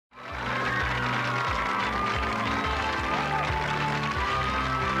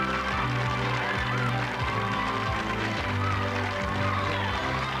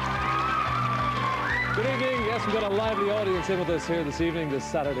Yes, we've got a lively audience in with us here this evening, this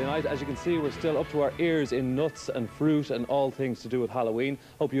Saturday night. As you can see, we're still up to our ears in nuts and fruit and all things to do with Halloween.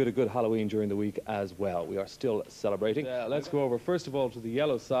 Hope you had a good Halloween during the week as well. We are still celebrating. Let's go over, first of all, to the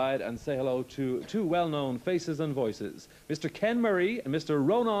yellow side and say hello to two well-known faces and voices, Mr. Ken Murray and Mr.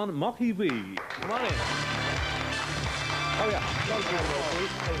 Ronan Mac Aodha Bhui. Come on in. Oh, yeah.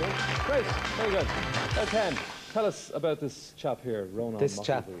 Great, very good. Ken, tell us about this chap here, Ronan. This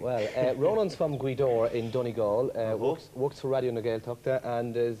chap, well, Ronan's from Guidor in Donegal, works for Radio na Gaeltachta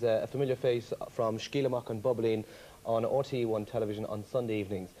and is a familiar face from Skeelamach and Bubbling on RTE1 television on Sunday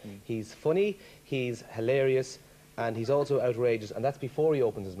evenings. He's funny, he's hilarious, and he's also outrageous, and that's before he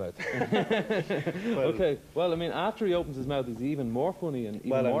opens his mouth. Okay, well, I mean, after he opens his mouth, he's even more funny and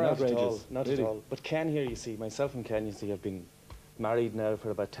even more outrageous. Not at all. But Ken here, you see, myself and Ken, you see, have been married now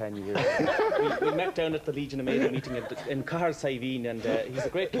for about 10 years. we met down at the Legion of Maiden meeting in Cahersiveen, and he's a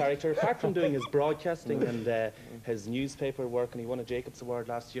great character. Apart from doing his broadcasting and his newspaper work, and he won a Jacobs Award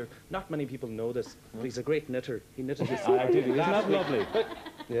last year. Not many people know this, but he's a great knitter. He knitted his Isn't that lovely?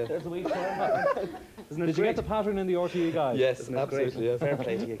 Yeah. There's a wee Did you get the pattern in the RTE guide? Yes, absolutely. Yeah. Fair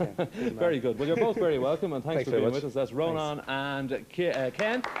play to you, Ken. Very good. Well, you're both very welcome, and thanks for being with us. That's Ronan and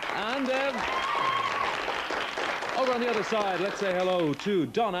Ken. And over on the other side, let's say hello to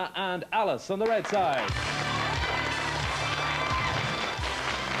Donna and Alice on the red side.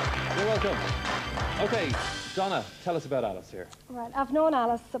 You're welcome. Okay, Donna, tell us about Alice here. Right, I've known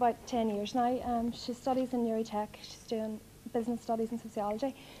Alice about 10 years now. She studies in Neuritech. She's doing business studies and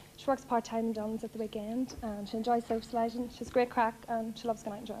sociology. She works part-time in Duns at the weekend, and she enjoys socialising. She's great crack, and she loves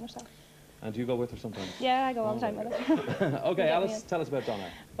going out and enjoying herself. And do you go with her sometimes? Yeah, I go all the time with her. Okay, Alice, tell us about Donna.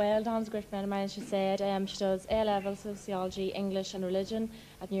 Well, Donna's a great friend of mine, as she said. She does A-level sociology, English and religion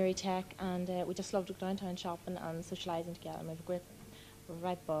at Neuritech, and we just love to go downtown shopping and socialising together. And we have a great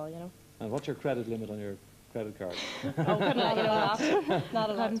right ball, you know. And what's your credit limit on your credit card? Oh, couldn't let you know that. Not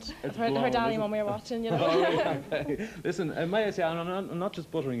a lot. I've heard Daddy and Mum were watching, you know. Oh, okay. Listen, may I say, I'm not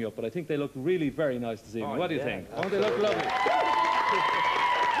just buttering you up, but I think they look really very nice this evening. What do you think? Oh, they look lovely.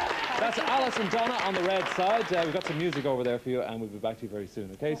 That's Alice and Donna on the red side. We've got some music over there for you, and we'll be back to you very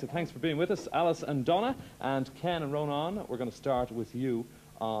soon, okay? So thanks for being with us, Alice and Donna. And Ken and Ronan, we're going to start with you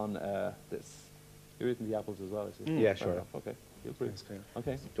on this. You're eating the apples as well, I see. Yeah, sure. Okay. Feel free.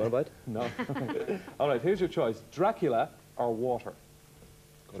 Okay. Do you want a bite? No. All right, here's your choice. Dracula or water?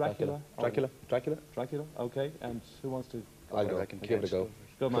 Dracula? Dracula? Dracula, okay. And who wants to? I'll go. Give it a go.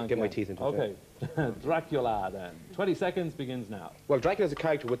 Good man, Get my teeth into it. Okay. Dracula, then. 20 seconds begins now. Well, Dracula's a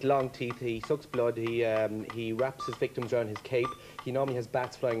character with long teeth. He sucks blood. He wraps his victims around his cape. He normally has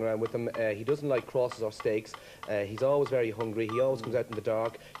bats flying around with him. He doesn't like crosses or stakes. He's always very hungry. He always comes out in the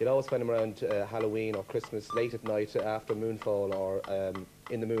dark. You'll always find him around Halloween or Christmas, late at night after moonfall or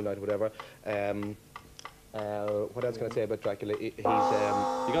in the moonlight or whatever. What else can I say about Dracula? He's You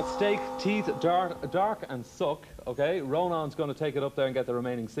got steak, teeth, dark and suck, okay? Ronan's going to take it up there and get the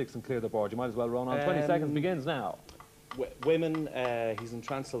remaining 6 and clear the board. You might as well, Ronan. 20 seconds begins now. Women, he's in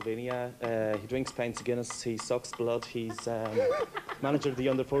Transylvania. He drinks pints of Guinness. He sucks blood. He's manager of the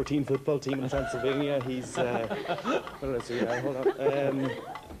under-14 football team in Transylvania. He's what did I say? Hold on.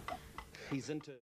 He's into